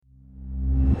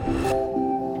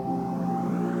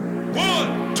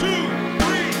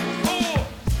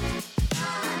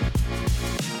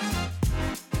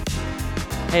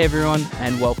Hey everyone,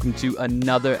 and welcome to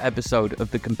another episode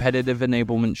of the Competitive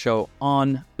Enablement Show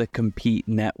on the Compete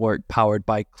Network, powered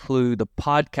by Clue, the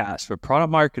podcast for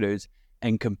product marketers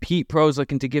and Compete pros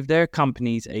looking to give their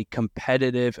companies a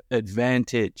competitive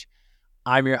advantage.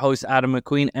 I'm your host, Adam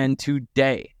McQueen, and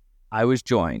today I was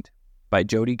joined by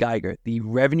Jody Geiger, the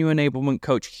revenue enablement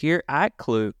coach here at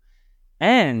Clue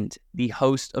and the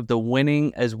host of the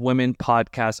Winning as Women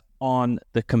podcast on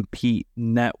the Compete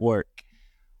Network.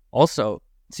 Also,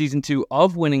 Season 2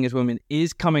 of Winning as Women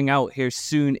is coming out here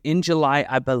soon in July.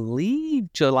 I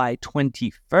believe July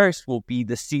 21st will be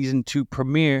the Season 2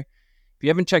 premiere. If you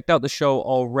haven't checked out the show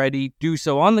already, do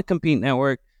so on the Compete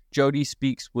Network. Jody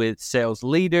speaks with sales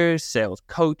leaders, sales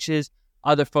coaches,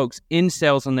 other folks in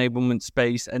sales enablement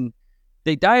space, and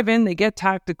they dive in, they get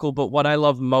tactical, but what I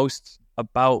love most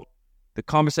about the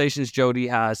conversations Jody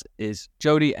has is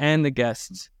Jody and the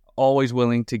guests always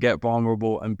willing to get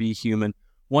vulnerable and be human.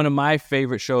 One of my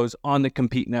favorite shows on the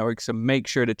Compete Network, so make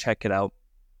sure to check it out.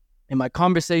 In my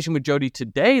conversation with Jody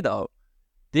today, though,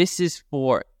 this is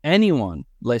for anyone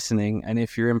listening, and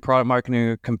if you're in product marketing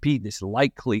or Compete, this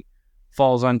likely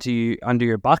falls under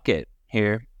your bucket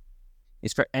here.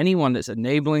 It's for anyone that's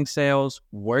enabling sales,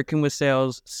 working with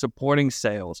sales, supporting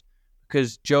sales,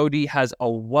 because Jody has a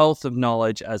wealth of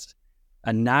knowledge as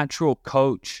a natural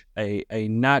coach, a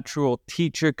natural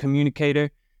teacher,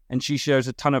 communicator, and she shares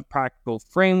a ton of practical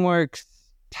frameworks,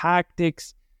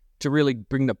 tactics to really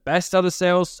bring the best out of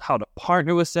sales, how to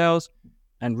partner with sales,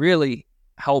 and really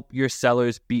help your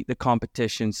sellers beat the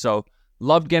competition. So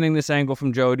loved getting this angle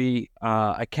from Jody.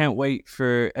 I can't wait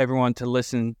for everyone to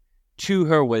listen to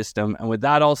her wisdom. And with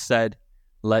that all said,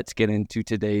 let's get into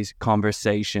today's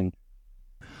conversation.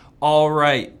 All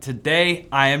right, today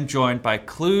I am joined by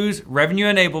Clue's revenue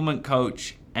enablement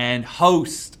coach and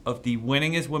host of the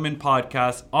Winning as Women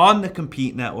podcast on the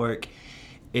Compete Network.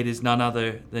 It is none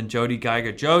other than Jody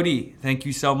Geiger. Jody, thank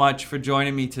you so much for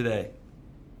joining me today.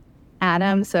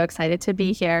 Adam, so excited to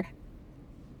be here.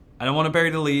 I don't want to bury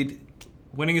the lead.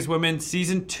 Winning as Women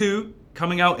Season 2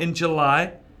 coming out in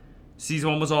July. Season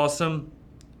 1 was awesome.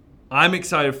 I'm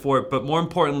excited for it, but more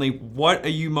importantly, what are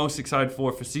you most excited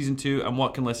for Season 2 and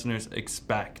what can listeners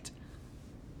expect?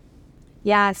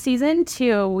 Yeah, Season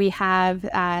 2, we have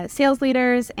sales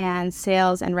leaders and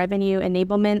sales and revenue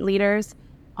enablement leaders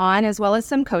on, as well as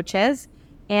some coaches.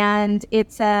 And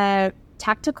it's a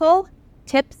tactical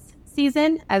tips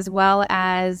season, as well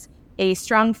as a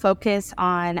strong focus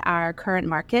on our current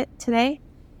market today.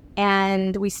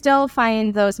 And we still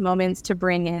find those moments to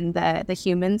bring in the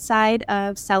human side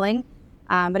of selling.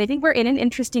 But I think we're in an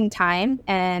interesting time,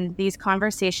 and these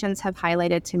conversations have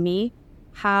highlighted to me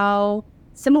how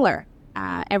similar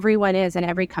everyone is and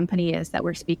every company is that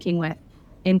we're speaking with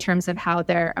in terms of how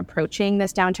they're approaching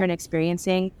this downturn,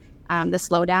 experiencing the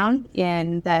slowdown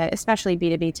in the especially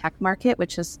B2B tech market,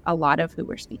 which is a lot of who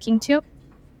we're speaking to.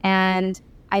 And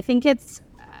I think it's,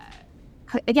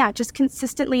 just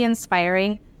consistently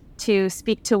inspiring to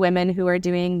speak to women who are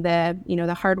doing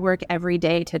the hard work every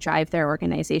day to drive their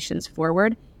organizations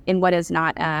forward in what is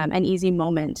not an easy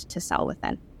moment to sell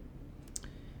within.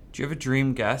 Do you have a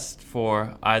dream guest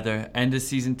for either end of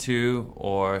Season 2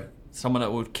 or someone that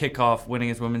would kick off Winning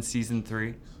as Women Season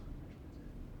 3?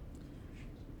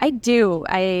 I do.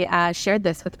 I shared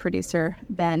this with producer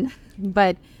Ben,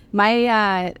 but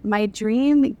my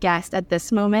dream guest at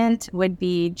this moment would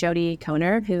be Jody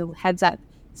Koner, who heads up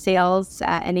sales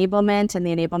enablement and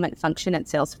the enablement function at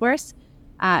Salesforce.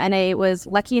 And I was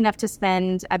lucky enough to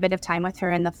spend a bit of time with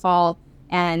her in the fall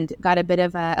and got a bit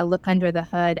of a look under the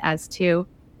hood as to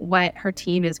what her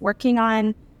team is working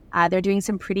on. They're doing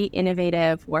some pretty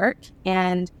innovative work,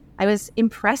 and I was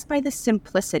impressed by the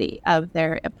simplicity of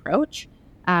their approach,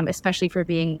 especially for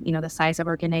being, the size of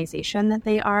organization that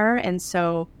they are. And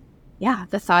so,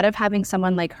 the thought of having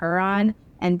someone like her on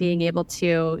and being able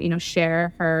to,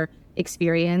 share her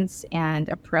experience and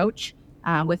approach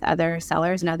with other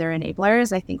sellers and other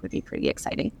enablers, I think would be pretty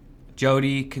exciting.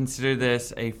 Jody, consider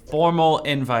this a formal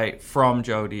invite from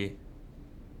Jody.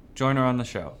 Join her on the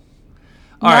show.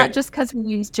 Not just because we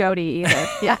use Jody either.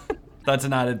 Yeah. That's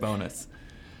an added bonus.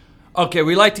 Okay,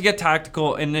 we like to get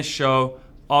tactical in this show.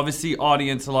 Obviously,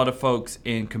 audience, a lot of folks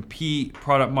in Compete,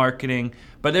 product marketing,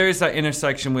 but there is that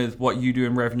intersection with what you do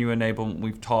in revenue enablement.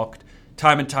 We've talked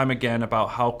time and time again about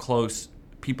how close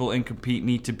people in Compete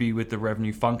need to be with the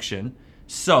revenue function.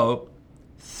 So,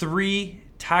 3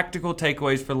 tactical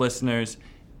takeaways for listeners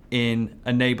in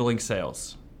enabling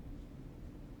sales.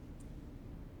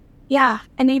 Yeah,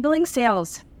 enabling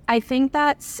sales. I think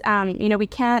that's, we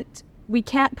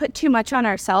can't put too much on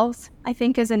ourselves, I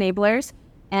think, as enablers.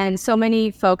 And so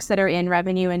many folks that are in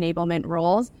revenue enablement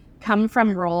roles come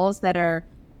from roles that are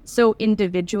so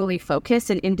individually focused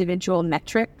and individual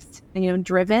metrics,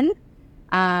 driven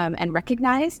and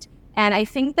recognized. And I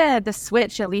think that the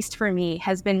switch, at least for me,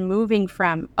 has been moving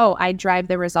from, I drive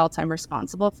the results, I'm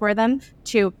responsible for them,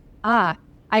 to,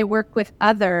 I work with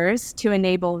others to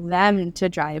enable them to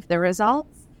drive the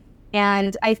results.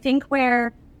 And I think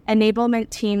where enablement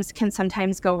teams can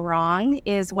sometimes go wrong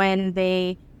is when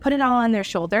they put it all on their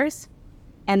shoulders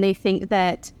and they think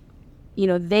that,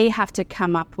 they have to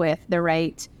come up with the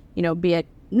right, be it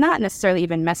not necessarily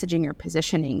even messaging or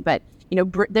positioning, but,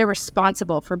 they're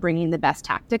responsible for bringing the best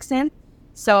tactics in.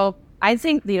 So I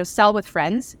think, sell with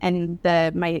friends. And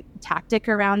my tactic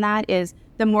around that is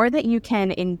the more that you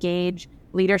can engage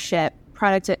leadership,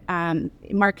 product,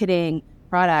 marketing,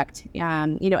 product,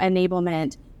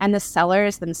 enablement, and the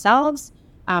sellers themselves,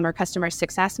 or customer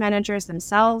success managers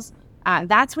themselves,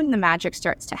 that's when the magic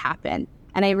starts to happen.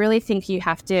 And I really think you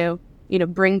have to,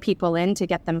 bring people in to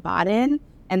get them bought in.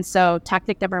 And so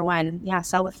tactic number one,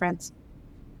 sell with friends.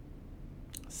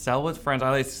 Sell with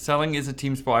friends. Selling is a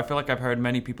team sport. I feel like I've heard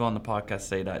many people on the podcast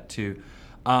say that too.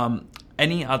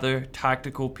 Any other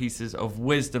tactical pieces of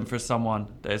wisdom for someone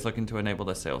that is looking to enable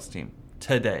their sales team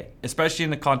today, especially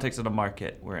in the context of the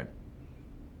market we're in?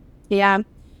 Yeah.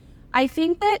 I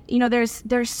think that,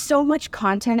 there's so much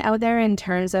content out there in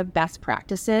terms of best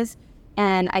practices.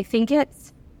 And I think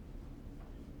it's,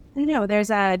 there's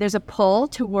a pull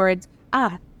towards,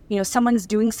 someone's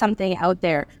doing something out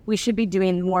there. We should be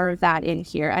doing more of that in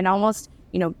here, and almost,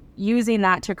 using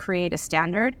that to create a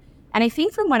standard. And I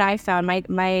think from what I found,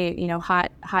 my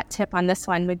hot tip on this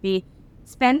one would be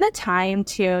spend the time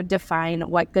to define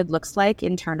what good looks like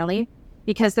internally,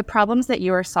 because the problems that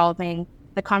you are solving,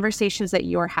 the conversations that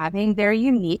you're having, they're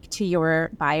unique to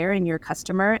your buyer and your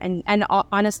customer, and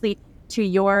honestly to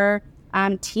your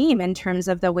team in terms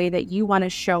of the way that you want to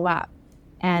show up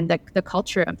and the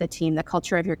culture of the team, the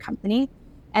culture of your company.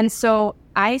 And so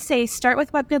I say start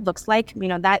with what good looks like.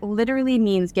 That literally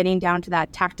means getting down to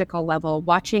that tactical level,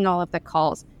 watching all of the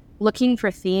calls, looking for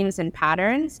themes and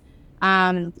patterns.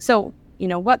 So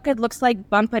what good looks like,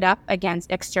 bump it up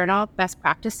against external best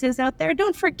practices out there.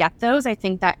 Don't forget those. I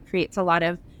think that creates a lot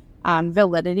of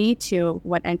validity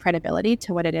and credibility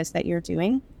to what it is that you're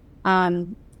doing.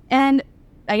 And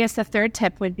I guess the third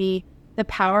tip would be the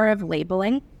power of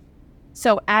labeling.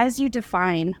 So as you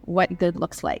define what good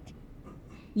looks like,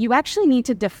 you actually need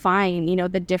to define,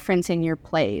 the difference in your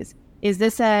plays. Is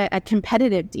this a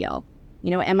competitive deal?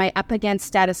 Am I up against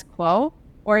status quo?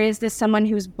 Or is this someone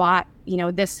who's bought,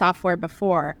 this software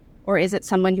before? Or is it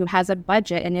someone who has a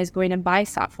budget and is going to buy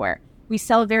software? We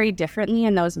sell very differently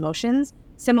in those motions.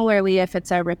 Similarly, if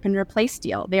it's a rip and replace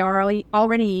deal, they are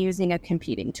already using a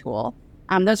competing tool.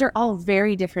 Those are all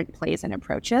very different plays and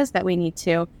approaches that we need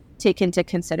to take into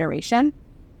consideration.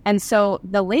 And so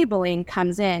the labeling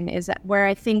comes in is where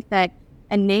I think that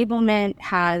enablement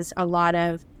has a lot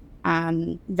of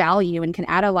value and can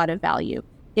add a lot of value,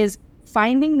 is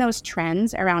finding those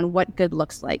trends around what good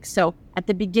looks like. So at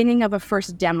the beginning of a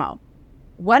first demo,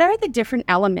 what are the different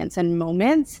elements and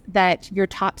moments that your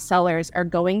top sellers are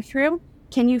going through?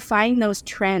 Can you find those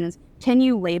trends? Can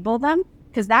you label them?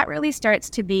 Because that really starts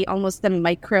to be almost the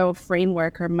micro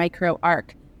framework or micro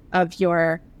arc of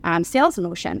your sales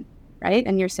motion, right?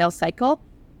 And your sales cycle.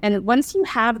 And once you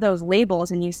have those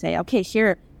labels and you say, okay,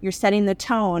 here, you're setting the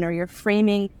tone, or you're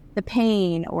framing the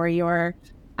pain, or you're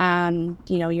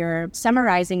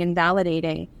summarizing and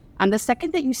validating. The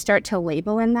second that you start to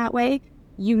label in that way,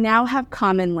 you now have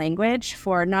common language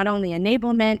for not only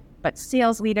enablement, but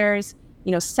sales leaders,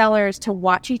 sellers, to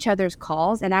watch each other's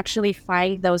calls and actually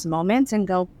find those moments and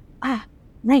go,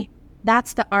 right,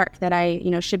 that's the arc that I,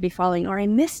 should be following, or I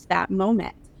missed that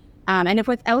moment. And if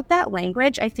without that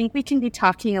language, I think we can be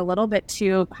talking a little bit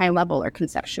too high level or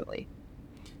conceptually.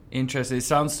 Interesting. It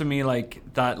sounds to me like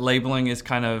that labeling is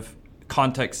kind of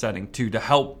context setting too, to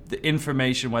help the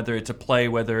information, whether it's a play,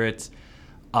 whether it's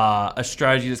a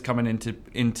strategy that's coming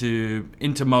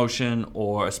into motion,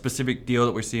 or a specific deal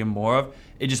that we're seeing more of.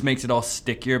 It just makes it all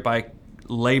stickier by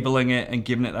labeling it and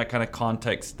giving it that kind of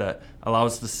context that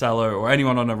allows the seller or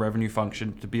anyone on a revenue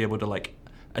function to be able to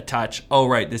attach,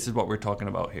 right, this is what we're talking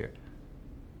about here.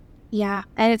 Yeah,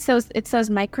 and it's those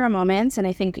micro moments, and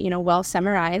I think well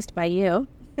summarized by you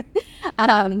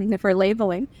for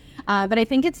labeling. But I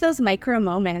think it's those micro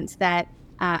moments that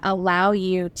allow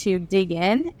you to dig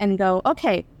in and go,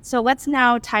 okay, so let's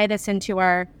now tie this into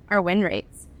our win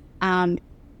rates.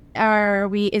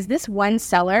 Is this one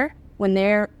seller, when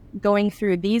they're going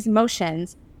through these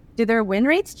motions, do their win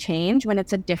rates change when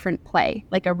it's a different play,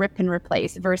 like a rip and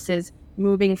replace versus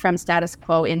moving from status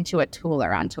quo into a tool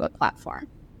or onto a platform?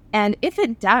 And if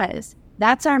it does,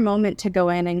 that's our moment to go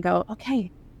in and go,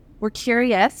 okay, we're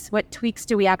curious. What tweaks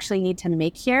do we actually need to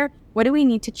make here? What do we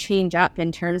need to change up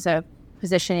in terms of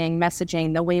positioning,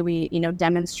 messaging, the way we,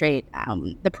 demonstrate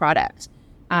the product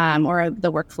or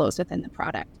the workflows within the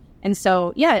product? And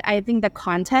so, yeah, I think the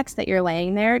context that you're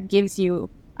laying there gives you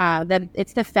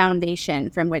it's the foundation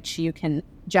from which you can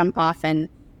jump off and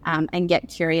get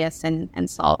curious and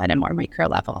solve at a more micro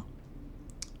level.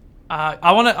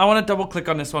 I want to double click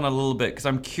on this one a little bit because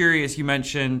I'm curious. You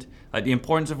mentioned like the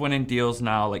importance of winning deals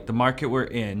now, like the market we're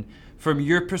in. From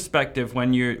your perspective,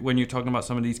 when you're talking about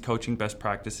some of these coaching best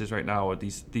practices right now or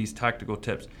these tactical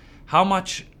tips, how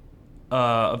much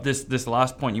of this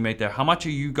last point you made there, how much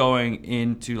are you going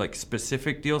into like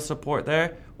specific deal support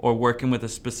there or working with a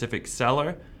specific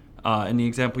seller in the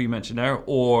example you mentioned there,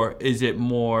 or is it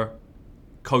more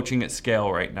coaching at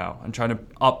scale right now and trying to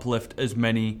uplift as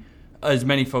many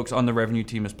folks on the revenue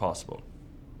team as possible?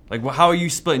 Like, how are you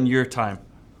splitting your time?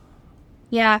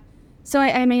 Yeah. So,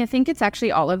 I think it's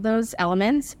actually all of those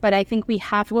elements, but I think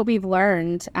what we've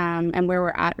learned and where we're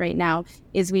at right now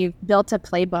is we've built a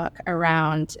playbook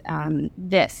around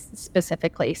this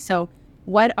specifically. So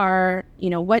what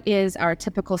is our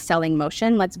typical selling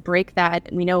motion? Let's break that.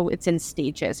 We know it's in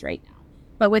stages right now,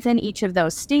 but within each of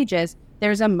those stages,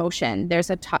 there's a motion,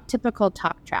 there's a typical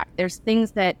talk track. There's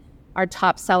things that our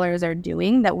top sellers are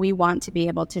doing that we want to be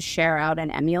able to share out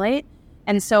and emulate.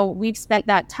 And so we've spent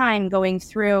that time going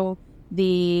through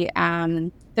the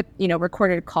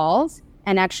recorded calls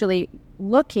and actually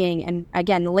looking and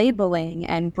again labeling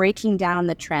and breaking down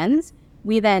the trends.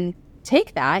 We then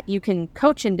take that, you can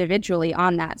coach individually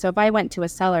on that. So if I went to a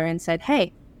seller and said,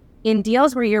 hey, in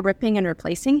deals where you're ripping and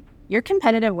replacing, your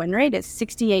competitive win rate is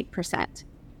 68%.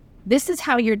 This is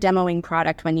how you're demoing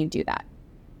product when you do that.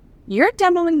 You're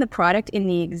demoing the product in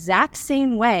the exact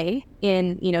same way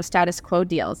in, status quo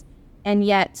deals. And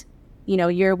yet,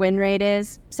 your win rate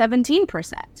is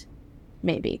 17%,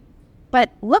 maybe.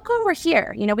 But look over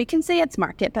here, we can say it's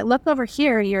market, but look over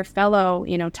here, your fellow,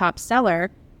 top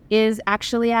seller is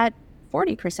actually at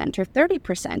 40% or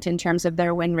 30% in terms of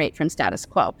their win rate from status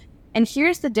quo. And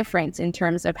here's the difference in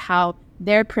terms of how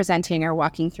they're presenting or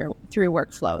walking through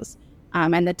workflows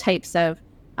and the types of,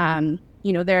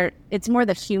 it's more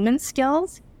the human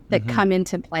skills that come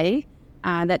into play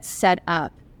that set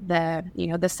up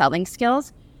the selling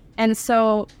skills. And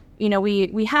so,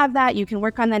 we have that. You can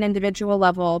work on that individual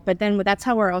level, but then that's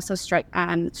how we're also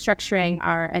structuring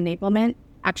our enablement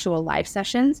actual live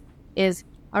sessions is,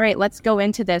 all right, let's go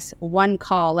into this one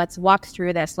call. Let's walk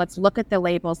through this. Let's look at the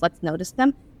labels. Let's notice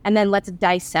them. And then let's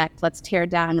dissect. Let's tear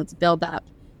down. Let's build up.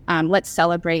 Let's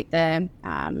celebrate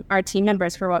our team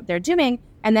members for what they're doing.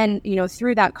 And then,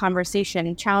 through that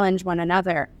conversation, challenge one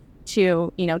another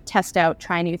to, test out,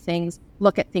 try new things,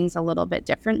 look at things a little bit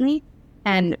differently.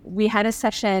 And we had a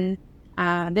session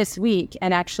this week,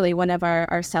 and actually one of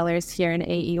our sellers here in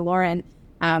AE, Lauren,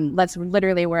 that's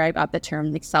literally where I got the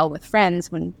term Excel with friends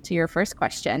to your first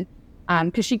question,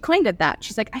 because she coined it that.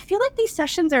 She's like, I feel like these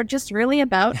sessions are just really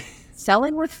about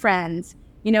selling with friends.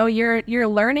 You're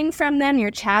learning from them,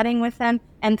 you're chatting with them.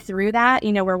 And through that,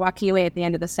 we're walking away at the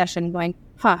end of the session going,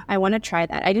 I want to try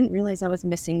that. I didn't realize I was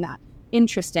missing that.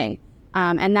 Interesting.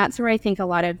 And that's where I think a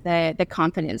lot of the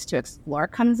confidence to explore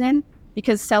comes in,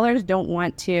 because sellers don't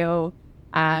want to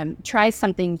try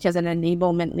something because an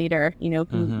enablement leader,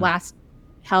 who last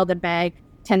held a bag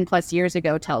 10 plus years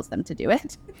ago tells them to do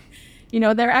it.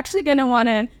 They're actually going to want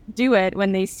to do it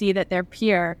when they see that their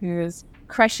peer who's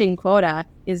crushing quota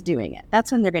is doing it.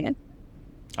 That's when they're going to.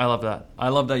 I love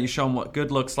that. You show them what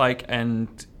good looks like,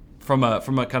 and from a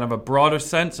kind of a broader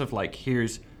sense of like,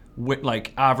 here's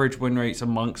like average win rates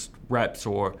amongst reps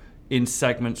or in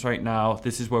segments right now.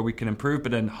 This is where we can improve,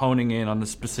 but then honing in on the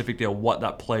specific deal, what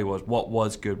that play was, what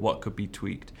was good, what could be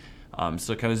tweaked.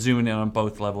 So kind of zooming in on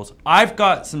both levels. I've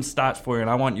got some stats for you, and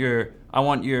I want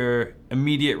your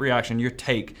immediate reaction, your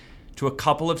take to a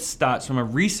couple of stats from a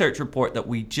research report that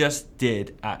we just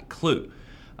did at Clue.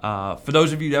 For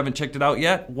those of you that haven't checked it out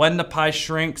yet, When the Pie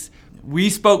Shrinks, we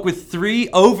spoke with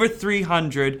over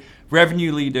 300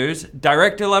 revenue leaders,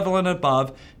 director level and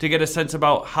above, to get a sense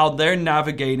about how they're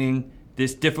navigating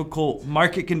this difficult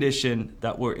market condition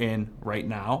that we're in right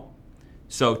now.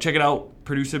 So check it out.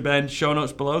 Producer Ben, show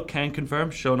notes below. Can confirm,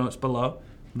 show notes below.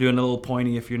 I'm doing a little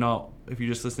pointy if you're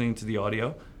just listening to the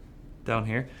audio down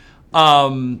here.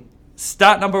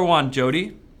 Stat number 1,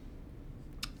 Jody.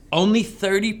 Only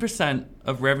 30%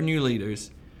 of revenue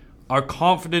leaders are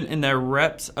confident in their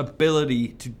reps' ability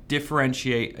to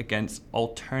differentiate against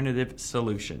alternative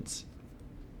solutions.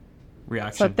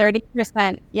 Reaction? So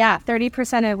 30%,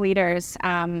 30% of leaders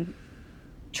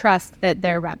trust that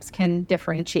their reps can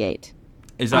differentiate.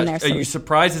 Are you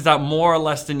surprised? Is that more or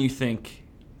less than you think?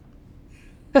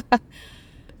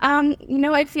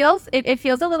 It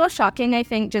feels a little shocking, I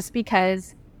think, just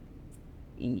because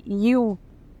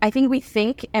I think we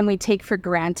think and we take for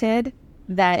granted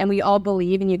that, and we all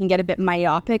believe, and you can get a bit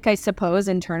myopic, I suppose,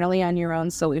 internally on your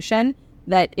own solution,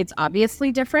 that it's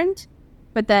obviously different.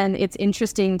 But then it's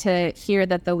interesting to hear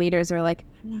that the leaders are like,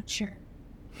 I'm not sure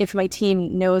if my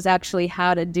team knows actually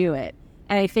how to do it.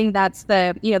 And I think that's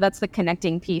the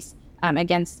connecting piece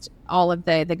against all of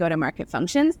the go-to-market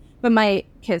functions. But my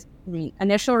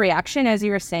initial reaction as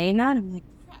you were saying that, I'm like,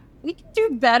 we can do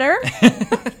better.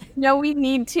 No, we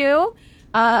need to.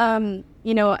 One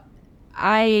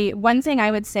thing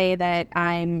I would say that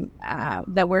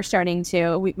that we're starting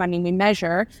to, we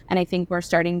measure, and I think we're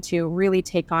starting to really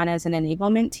take on as an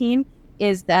enablement team,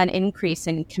 is that increase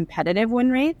in competitive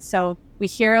win rates. So we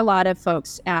hear a lot of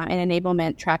folks in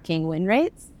enablement tracking win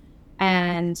rates,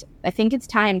 and I think it's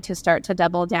time to start to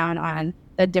double down on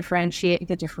the differentiate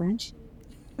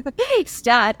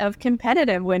stat of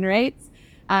competitive win rates.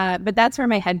 But that's where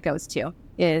my head goes to,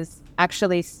 is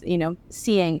actually,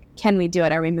 seeing, can we do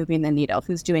it? Are we moving the needle?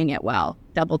 Who's doing it well?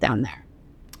 Double down there.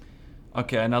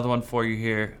 Okay, another one for you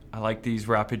here. I like these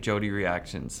rapid Jody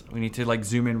reactions. We need to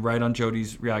zoom in right on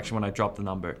Jody's reaction when I drop the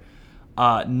number.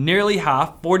 Nearly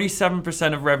half,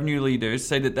 47% of revenue leaders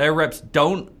say that their reps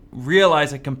don't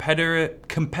realize a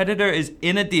competitor is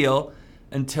in a deal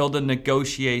until the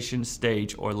negotiation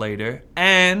stage or later.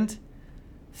 And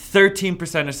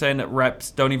 13% are saying that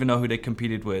reps don't even know who they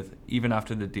competed with even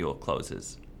after the deal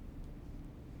closes.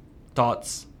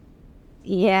 Thoughts?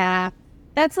 Yeah,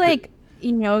 that's the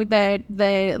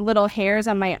little hairs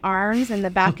on my arms and the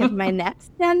back of my neck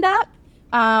stand up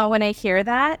when I hear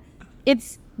that.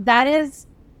 That is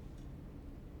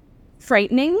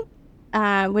frightening.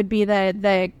 Would be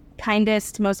the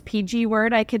kindest, most PG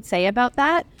word I could say about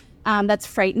that. That's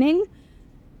frightening.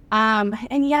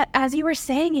 And yet, as you were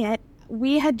saying it,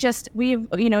 we just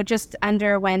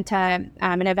underwent an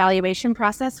evaluation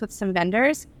process with some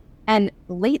vendors, and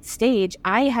late stage,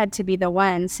 I had to be the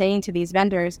one saying to these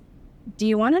vendors, do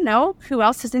you want to know who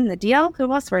else is in the deal?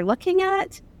 Who else we're looking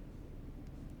at?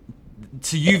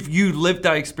 So you lived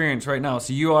that experience right now.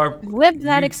 So you are lived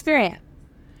that experience.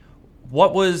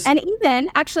 What was, and even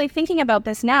actually thinking about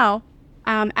this now,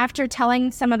 after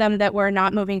telling some of them that we're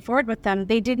not moving forward with them,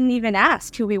 they didn't even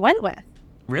ask who we went with.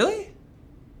 Really?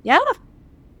 Yeah.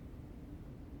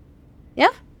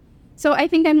 So I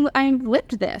think I've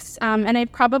lived this, and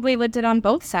I've probably lived it on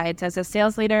both sides, as a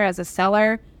sales leader, as a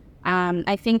seller.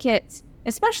 I think it's,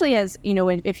 especially as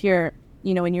if you're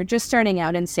when you're just starting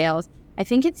out in sales, I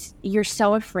think you're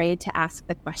so afraid to ask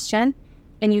the question,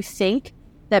 and you think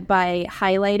that by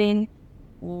highlighting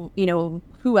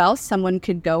who else someone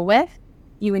could go with,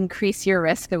 you increase your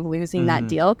risk of losing that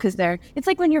deal, because it's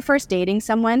like when you're first dating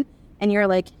someone and you're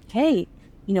like, hey,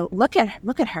 look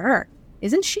at her.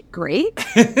 Isn't she great?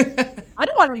 I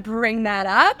don't want to bring that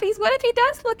up. What if he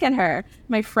does look at her?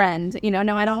 My friend,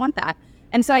 no, I don't want that.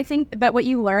 And so I think, but what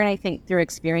you learn, I think, through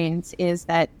experience is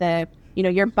that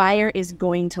your buyer is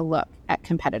going to look at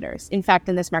competitors. In fact,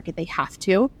 in this market, they have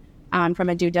to, from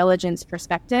a due diligence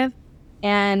perspective.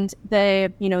 And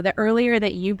the earlier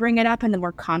that you bring it up and the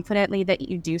more confidently that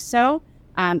you do so,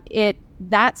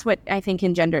 that's what I think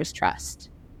engenders trust.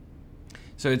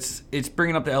 So it's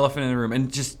bringing up the elephant in the room,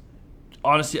 and just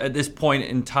honestly, at this point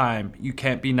in time, you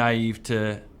can't be naive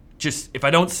to just, if I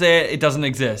don't say it, it doesn't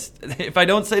exist. If I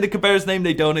don't say the competitor's name,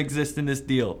 they don't exist in this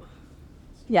deal.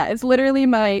 Yeah, it's literally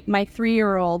my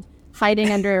 3-year-old hiding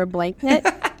under a blanket,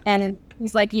 and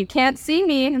he's like, you can't see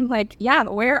me. And I'm like, yeah,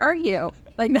 where are you?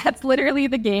 That's literally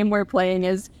the game we're playing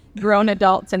as grown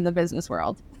adults in the business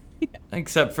world.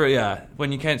 Except for,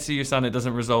 when you can't see your son, it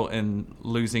doesn't result in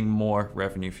losing more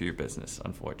revenue for your business,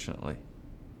 unfortunately.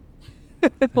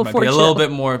 There might be a little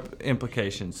bit more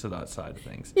implications to that side of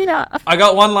things. Yeah. I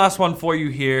got one last one for you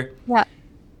here. Yeah.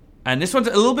 And this one's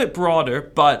a little bit broader,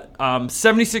 but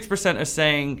 76% are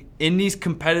saying in these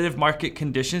competitive market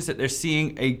conditions that they're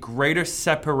seeing a greater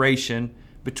separation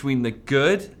between the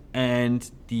good and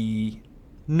the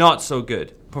not so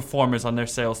good performers on their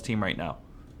sales team right now.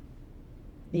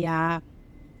 Yeah.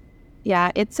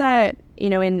 It's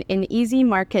in easy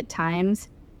market times,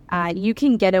 you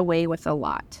can get away with a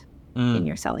lot in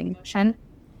your selling motion.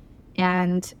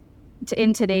 And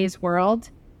in today's world,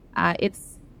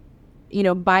 it's,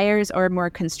 buyers are more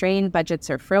constrained, budgets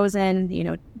are frozen,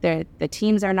 the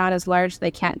teams are not as large,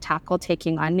 they can't tackle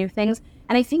taking on new things.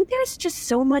 And I think there's just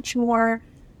so much more,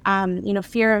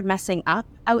 fear of messing up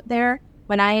out there.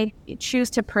 When I choose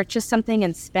to purchase something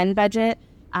and spend budget,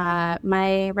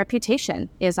 my reputation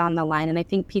is on the line. And I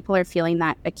think people are feeling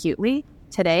that acutely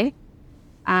today.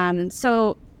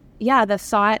 So yeah, the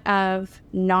thought of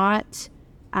not,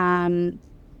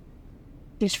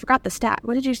 just forgot the stat.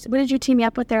 What did you team me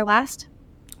up with there last?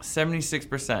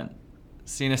 76%.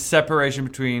 Seeing a separation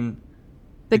between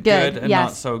the good and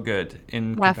not so good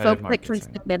in competitive markets. Folks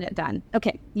that get it done.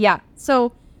 Okay. Yeah.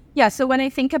 So when I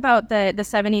think about the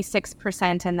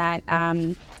 76% and that,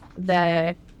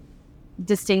 the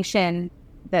distinction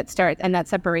that starts and that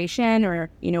separation or,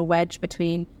 wedge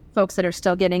between folks that are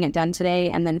still getting it done today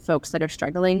and then folks that are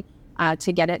struggling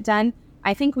to get it done,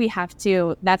 I think we have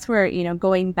to, that's where,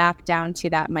 going back down to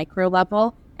that micro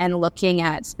level and looking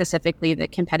at specifically the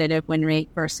competitive win rate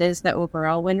versus the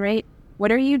overall win rate.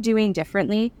 What are you doing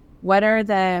differently? What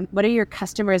are your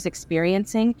customers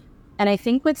experiencing? And I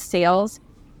think with sales,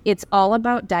 it's all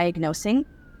about diagnosing.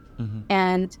 Mm-hmm.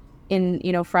 And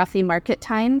in, frothy market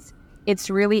times,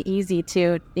 it's really easy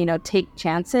to, take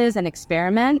chances and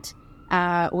experiment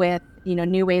with,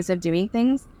 new ways of doing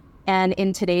things. And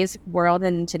in today's world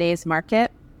and in today's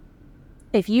market,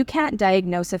 if you can't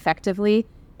diagnose effectively,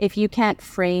 if you can't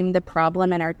frame the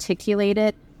problem and articulate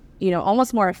it,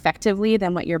 almost more effectively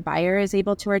than what your buyer is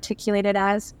able to articulate it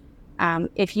as,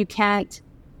 if you can't,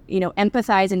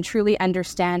 empathize and truly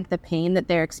understand the pain that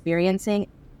they're experiencing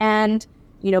and,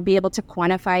 be able to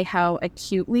quantify how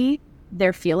acutely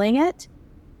they're feeling it,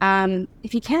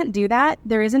 if you can't do that,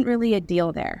 there isn't really a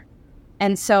deal there.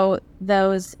 And so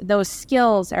those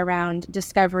skills around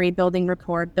discovery, building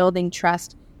rapport, building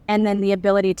trust, and then the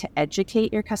ability to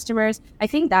educate your customers, I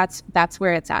think that's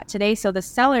where it's at today. So the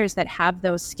sellers that have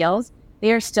those skills,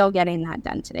 they are still getting that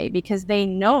done today because they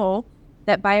know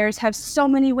that buyers have so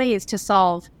many ways to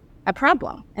solve a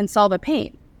problem and solve a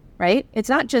pain, right? It's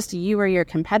not just you or your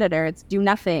competitor. It's do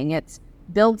nothing. It's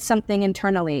build something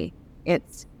internally.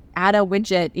 It's add a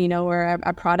widget, or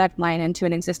a product line into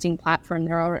an existing platform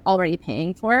they're already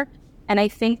paying for. And I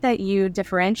think that you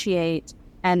differentiate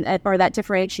or that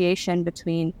differentiation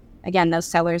between, again, those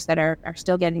sellers that are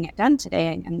still getting it done today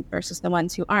and versus the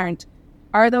ones who aren't,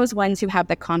 are those ones who have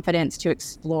the confidence to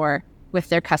explore with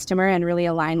their customer and really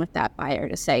align with that buyer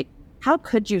to say, how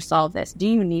could you solve this? Do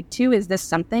you need to? Is this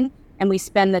something? And we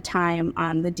spend the time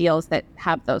on the deals that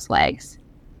have those legs.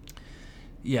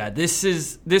 Yeah,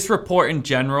 this report in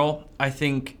general, I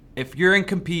think if you're in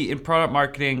compete in product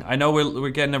marketing, I know we're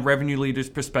getting a revenue leader's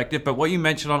perspective, but what you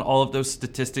mentioned on all of those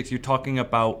statistics, you're talking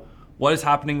about what is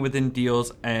happening within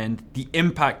deals and the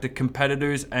impact that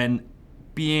competitors and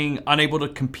being unable to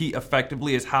compete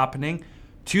effectively is happening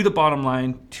to the bottom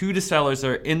line, to the sellers that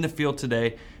are in the field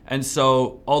today. And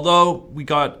so although we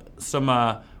got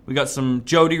some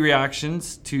Jody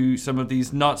reactions to some of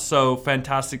these not so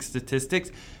fantastic statistics,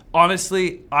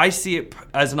 honestly, I see it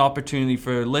as an opportunity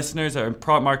for listeners that are in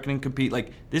product marketing compete.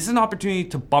 Like, this is an opportunity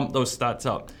to bump those stats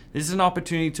up. This is an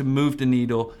opportunity to move the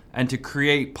needle and to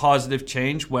create positive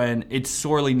change when it's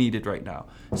sorely needed right now.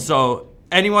 So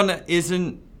anyone that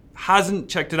hasn't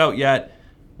checked it out yet,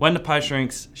 When the Pie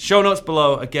Shrinks, show notes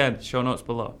below. Again, show notes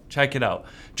below. Check it out.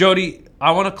 Jody,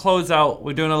 I want to close out.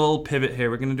 We're doing a little pivot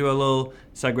here. We're going to do a little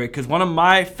segue because one of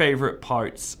my favorite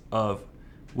parts of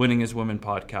Winning as Women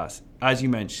podcast, as you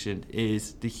mentioned,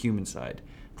 is the human side.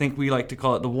 I think we like to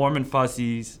call it the warm and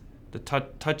fuzzies, the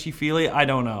touchy-feely. I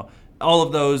don't know. All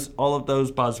of those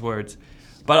buzzwords.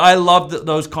 But I love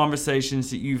those conversations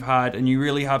that you've had, and you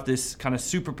really have this kind of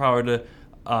superpower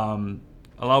to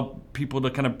allow people to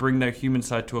kind of bring their human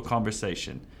side to a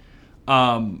conversation.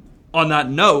 On that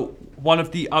note, one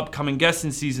of the upcoming guests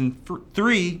in season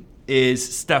 3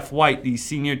 is Steph White, the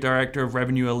Senior Director of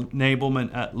Revenue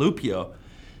Enablement at Loopio.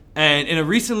 And in a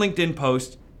recent LinkedIn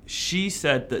post, she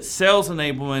said that sales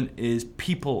enablement is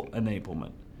people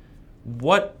enablement.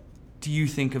 What do you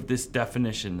think of this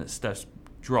definition that Steph's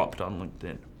dropped on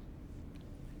LinkedIn?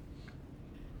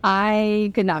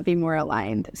 I could not be more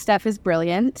aligned. Steph is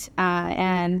brilliant.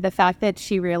 And the fact that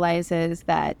she realizes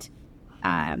that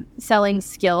selling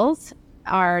skills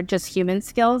are just human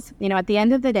skills. At the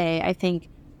end of the day, I think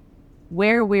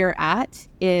where we're at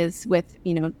is with,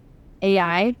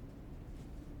 AI,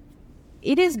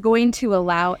 it is going to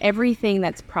allow everything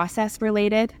that's process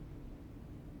related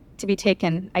to be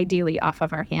taken ideally off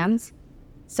of our hands.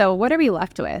 So what are we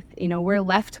left with? We're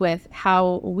left with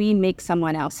how we make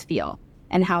someone else feel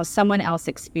and how someone else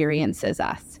experiences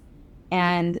us.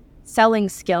 And selling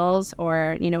skills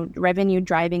or, revenue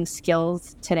driving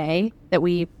skills today that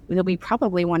we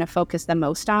probably want to focus the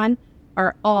most on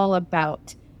are all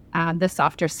about the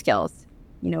softer skills,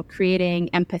 creating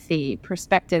empathy,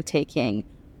 perspective taking,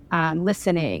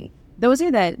 listening, those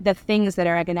are the things that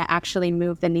are going to actually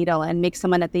move the needle and make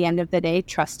someone at the end of the day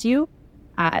trust you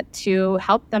to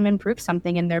help them improve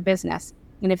something in their business.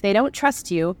 And if they don't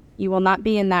trust you, you will not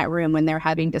be in that room when they're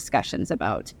having discussions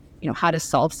about, how to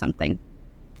solve something.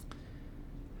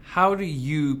 How do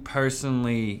you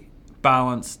personally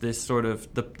balance this sort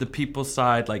of the people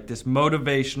side, like this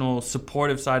motivational,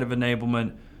 supportive side of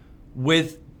enablement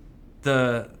with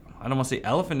the, I don't want to say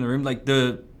elephant in the room, like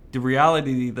the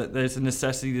reality that there's a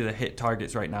necessity to hit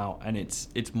targets right now and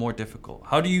it's more difficult?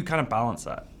 How do you kind of balance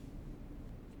that?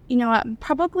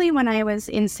 Probably when I was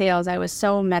in sales, I was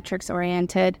so metrics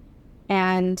oriented.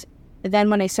 And then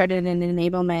when I started in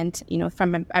enablement,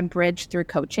 from a bridge through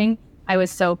coaching, I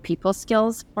was so people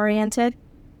skills oriented.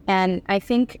 And I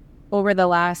think over the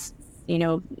last,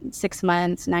 6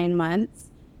 months, 9 months,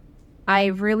 I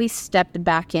really stepped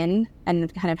back in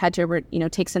and kind of had to,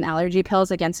 take some allergy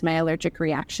pills against my allergic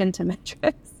reaction to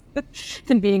metrics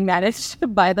and being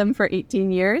managed by them for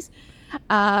 18 years.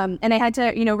 And I had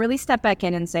to, really step back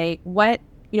in and say, what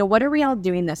are we all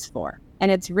doing this for?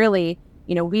 And it's really,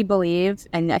 we believe,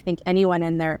 and I think anyone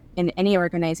in any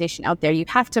organization out there, you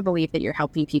have to believe that you're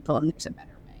helping people and there's a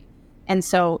better way. And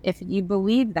so if you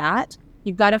believe that,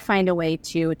 you've got to find a way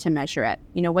to measure it.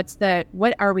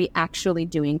 What are we actually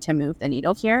doing to move the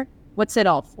needle here? What's it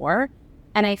all for?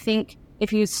 And I think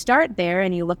if you start there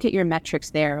and you look at your metrics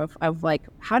there of like,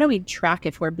 how do we track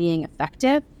if we're being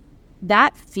effective?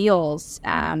 That feels,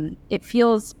 it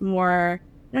feels more,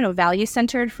 value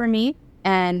centered for me.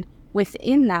 And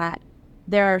within that,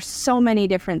 there are so many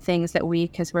different things that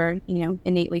because we're,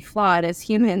 innately flawed as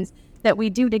humans, that we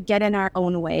do to get in our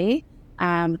own way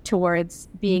towards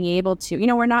being able to,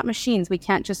 we're not machines. We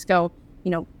can't just go,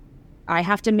 I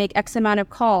have to make X amount of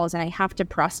calls and I have to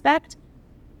prospect.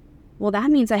 Well, that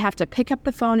means I have to pick up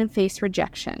the phone and face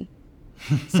rejection.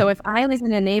 So if I, as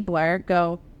an enabler,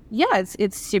 go, yeah,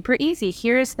 it's super easy.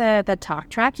 Here's the talk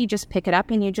track. You just pick it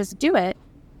up and you just do it.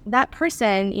 That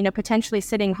person, potentially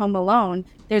sitting home alone,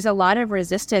 there's a lot of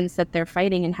resistance that they're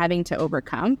fighting and having to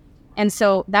overcome. And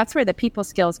so that's where the people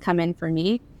skills come in for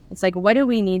me. It's like, what do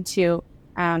we need to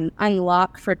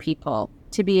unlock for people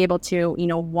to be able to,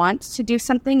 want to do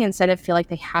something instead of feel like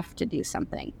they have to do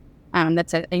something?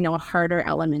 That's a harder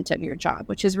element of your job,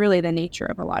 which is really the nature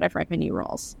of a lot of revenue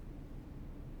roles.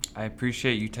 I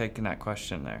appreciate you taking that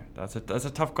question there. That's a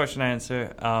tough question to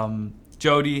answer.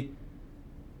 Jody,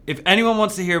 if anyone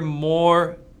wants to hear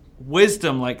more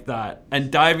wisdom like that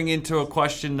and diving into a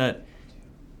question that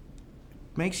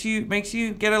makes you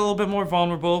get a little bit more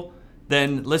vulnerable,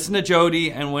 then listen to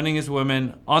Jody and Winning as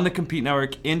Women on the Compete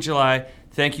Network in July.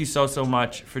 Thank you so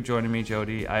much for joining me,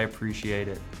 Jody. I appreciate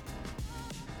it.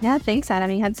 Yeah, thanks,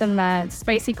 Adam. You had some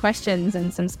spicy questions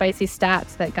and some spicy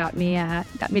stats that got me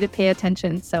to pay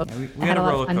attention. So yeah, we had a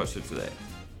roller coaster today.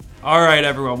 All right,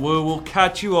 everyone. We'll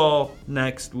catch you all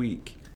next week.